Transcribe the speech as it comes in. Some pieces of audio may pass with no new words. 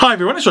Hi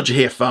everyone, it's Roger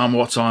here from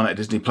What's On at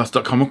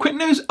DisneyPlus.com. A quick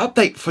news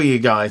update for you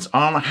guys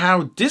on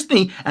how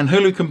Disney and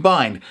Hulu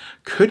combined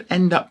could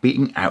end up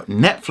beating out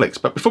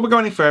Netflix. But before we go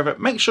any further,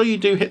 make sure you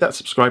do hit that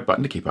subscribe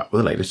button to keep up with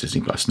the latest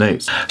Disney Plus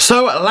news.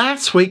 So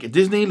last week,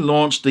 Disney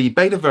launched the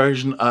beta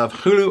version of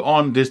Hulu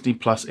on Disney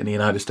Plus in the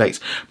United States,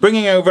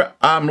 bringing over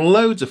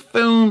loads of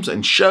films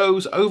and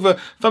shows over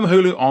from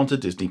Hulu onto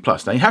Disney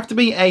Plus. Now you have to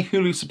be a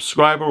Hulu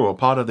subscriber or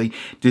part of the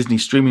Disney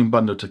streaming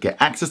bundle to get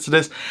access to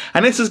this,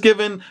 and this has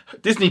given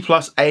Disney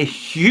Plus a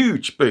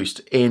huge boost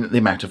in the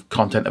amount of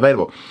content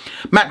available,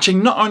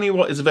 matching not only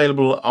what is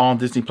available on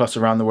Disney Plus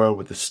around the world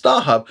with the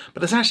Star Hub,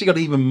 but it's actually got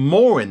even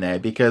more in there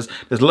because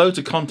there's loads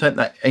of content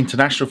that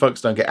international folks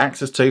don't get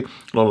access to.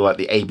 A lot of like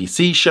the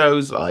ABC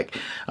shows, like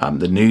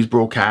the news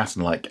broadcast,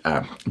 and like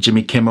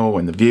Jimmy Kimmel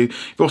and The View.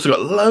 You've also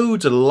got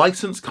loads of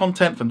licensed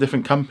content from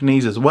different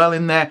companies as well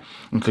in there,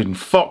 including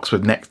Fox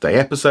with next day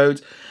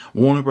episodes,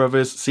 Warner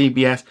Brothers,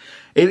 CBS.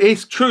 It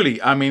is truly,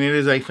 it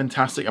is a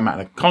fantastic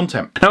amount of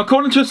content. Now,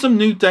 according to some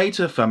new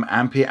data from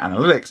Ampere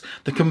Analytics,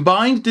 the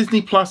combined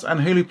Disney Plus and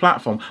Hulu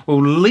platform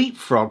will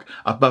leapfrog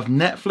above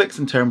Netflix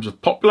in terms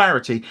of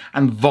popularity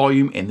and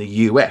volume in the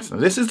US. Now,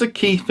 this is the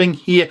key thing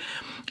here,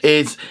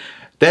 is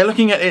they're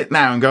looking at it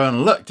now and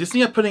going, look,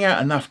 Disney are putting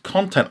out enough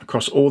content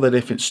across all their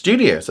different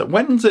studios that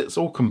when it's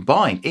all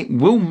combined, it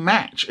will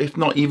match, if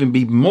not even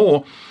be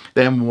more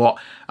than what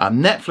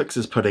Netflix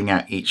is putting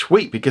out each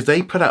week, because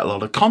they put out a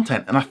lot of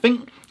content. And I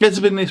think there's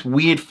been this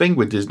weird thing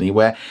with Disney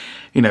where,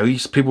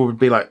 people would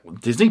be like,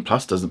 Disney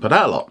Plus doesn't put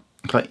out a lot.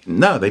 It's like,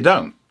 no, they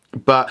don't.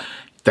 But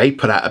they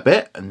put out a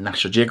bit, and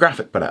National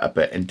Geographic put out a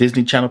bit, and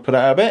Disney Channel put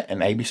out a bit,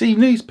 and ABC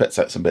News puts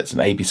out some bits,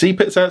 and ABC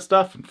puts out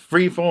stuff, and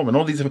Freeform, and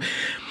all these different.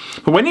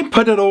 But when you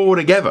put it all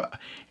together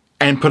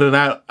and put it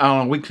out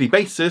on a weekly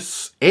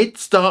basis, it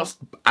starts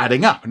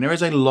adding up, and there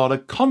is a lot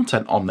of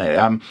content on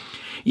there.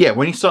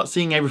 When you start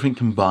seeing everything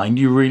combined,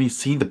 you really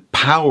see the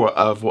power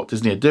of what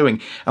Disney are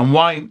doing, and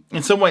why,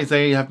 in some ways,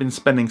 they have been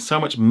spending so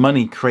much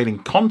money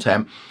creating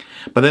content,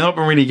 but they're not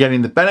been really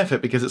getting the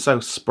benefit because it's so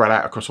spread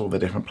out across all the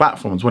different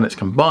platforms. When it's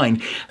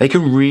combined, they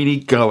can really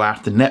go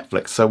after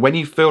Netflix. So when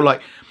you feel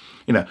like,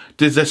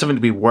 is there something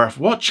to be worth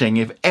watching?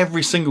 If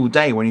every single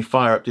day when you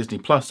fire up Disney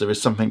Plus, there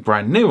is something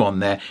brand new on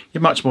there,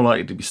 you're much more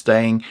likely to be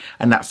staying,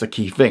 and that's the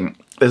key thing.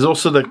 There's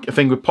also the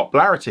thing with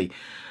popularity.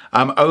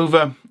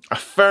 Over a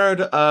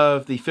third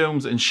of the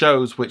films and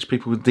shows which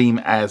people deem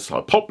as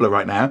popular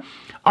right now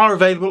are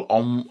available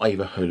on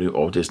either Hulu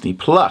or Disney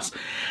Plus,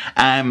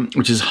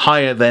 which is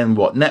higher than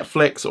what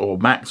Netflix or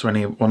Max or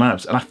anyone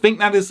else. And I think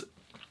that is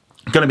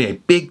going to be a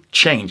big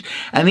change.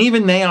 And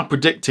even they are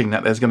predicting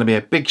that there's going to be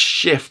a big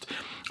shift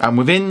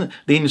within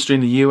the industry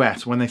in the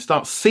US when they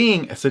start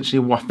seeing essentially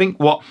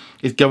what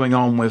is going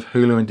on with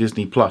Hulu and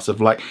Disney Plus,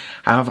 of like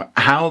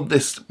how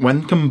this,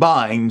 when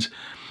combined,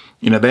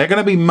 they're going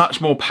to be much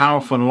more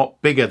powerful and a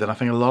lot bigger than I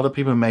think a lot of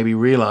people maybe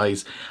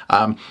realize.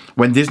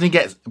 When Disney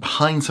gets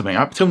behind something,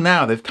 up till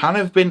now, they've kind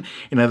of been,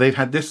 they've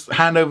had this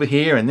hand over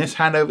here and this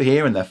hand over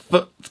here and their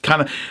foot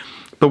kind of,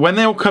 but when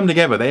they all come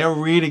together, they are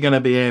really going to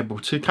be able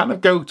to kind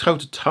of go toe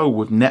to toe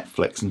with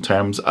Netflix in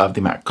terms of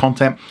the amount of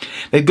content.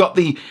 They've got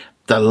the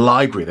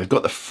library, they've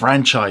got the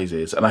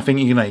franchises, and I think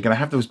you're going to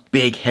have those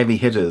big heavy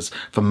hitters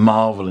from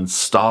Marvel and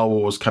Star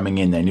Wars coming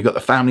in there, and you've got the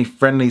family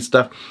friendly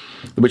stuff,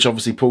 which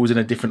obviously pulls in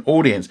a different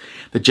audience,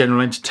 the general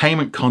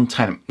entertainment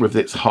content with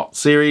its hot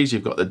series,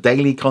 you've got the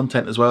daily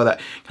content as well that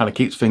kind of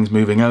keeps things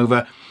moving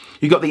over,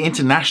 you've got the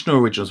international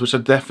originals, which I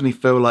definitely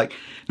feel like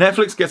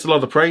Netflix gets a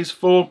lot of praise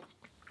for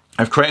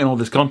of creating all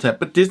this content,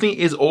 but Disney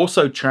is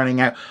also churning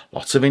out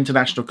lots of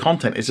international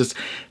content. It's just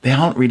they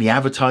aren't really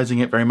advertising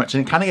it very much,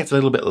 and it kind of gets a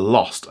little bit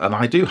lost. And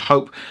I do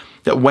hope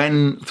that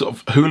when sort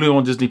of Hulu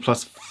on Disney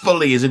Plus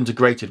fully is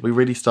integrated, we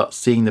really start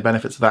seeing the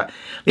benefits of that.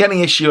 The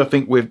only issue I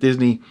think with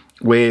Disney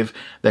with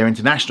their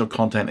international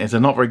content is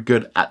they're not very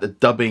good at the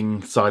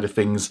dubbing side of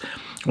things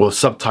or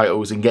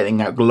subtitles and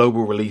getting out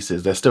global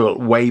releases. They're still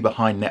way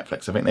behind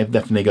Netflix. I think they've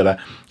definitely got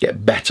to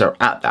get better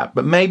at that.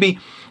 But maybe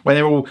when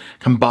they're all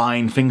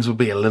combined, things will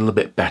be a little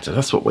bit better.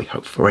 That's what we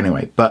hope for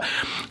anyway. But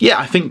yeah,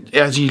 I think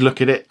as you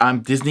look at it,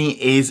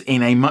 Disney is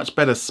in a much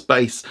better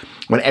space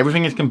when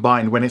everything is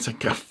combined, when it's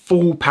like a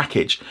full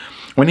package.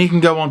 When you can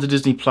go on to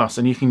Disney Plus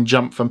and you can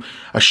jump from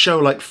a show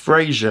like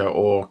Frasier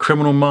or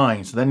Criminal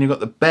Minds, then you've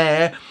got The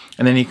Bear,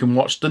 and then you can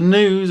watch the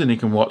news, and you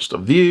can watch The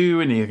View,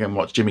 and you can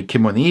watch Jimmy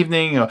Kimmel in the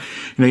evening, or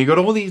you've got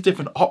all these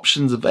different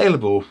options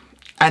available.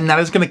 And that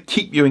is going to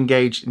keep you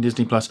engaged in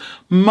Disney Plus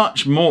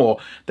much more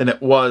than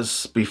it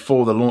was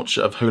before the launch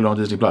of Hulu on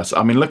Disney Plus.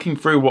 Looking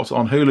through what's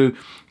on Hulu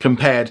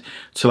compared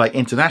to like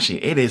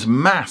internationally, it is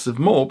massive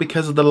more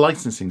because of the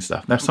licensing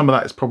stuff. Now, some of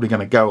that is probably going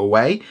to go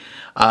away.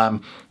 I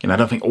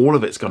don't think all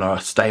of it's going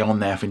to stay on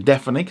there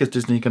indefinitely because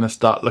Disney's going to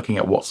start looking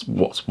at what's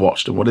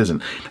watched and what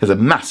isn't. There's a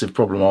massive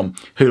problem on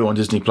Hulu on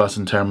Disney Plus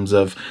in terms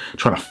of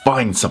trying to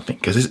find something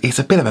because it's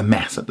a bit of a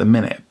mess at the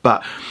minute.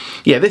 But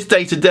yeah, this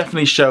data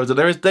definitely shows that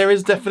there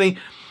is definitely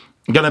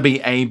going to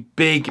be a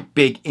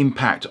big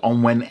impact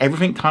on when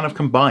everything kind of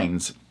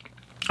combines.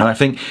 And I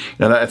think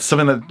that's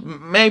something that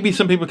maybe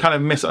some people kind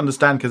of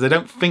misunderstand, because they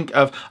don't think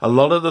of a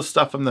lot of the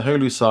stuff from the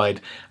Hulu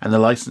side and the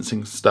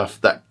licensing stuff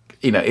that,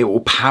 it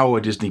will power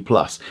Disney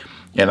Plus.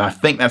 And I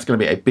think that's going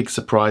to be a big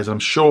surprise. I'm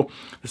sure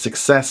the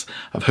success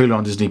of Hulu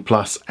on Disney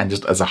Plus, and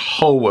just as a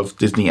whole of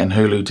Disney and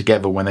Hulu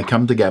together, when they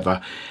come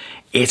together,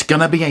 it's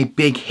going to be a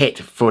big hit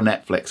for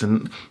Netflix.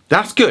 And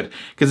that's good,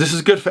 because this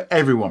is good for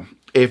everyone.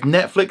 If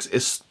Netflix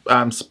is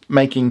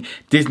making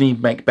Disney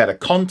make better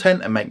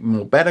content and make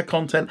more better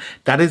content,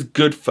 that is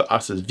good for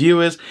us as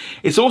viewers.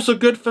 It's also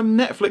good for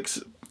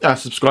Netflix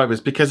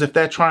subscribers, because if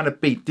they're trying to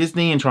beat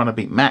Disney and trying to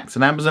beat Max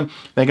and Amazon,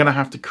 they're going to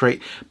have to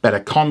create better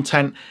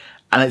content.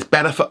 And it's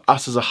better for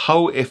us as a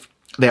whole if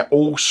they're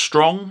all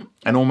strong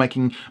and all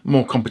making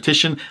more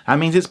competition. That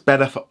means it's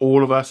better for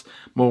all of us,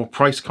 more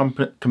price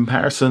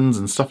comparisons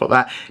and stuff like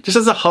that. Just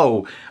as a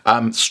whole,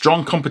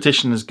 strong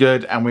competition is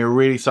good, and we're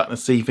really starting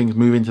to see things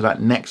move into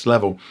that next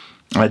level.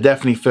 And I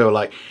definitely feel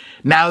like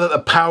now that the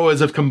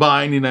powers have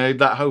combined,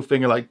 that whole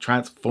thing of like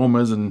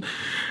Transformers and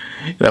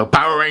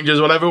Power Rangers,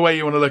 whatever way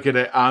you want to look at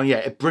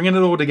it, bringing it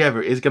all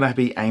together is going to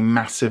be a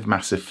massive,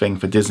 massive thing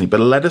for Disney. But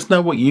let us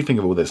know what you think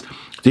of all this.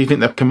 Do you think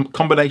the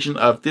combination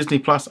of Disney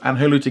Plus and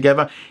Hulu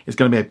together is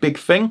going to be a big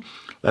thing?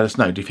 Let us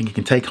know. Do you think you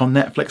can take on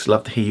Netflix?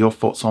 Love to hear your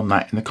thoughts on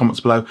that in the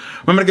comments below.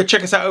 Remember to go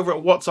check us out over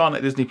at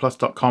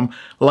whatsonatdisneyplus.com.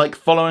 Like,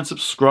 follow, and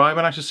subscribe,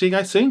 and I shall see you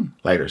guys soon.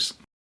 Laters.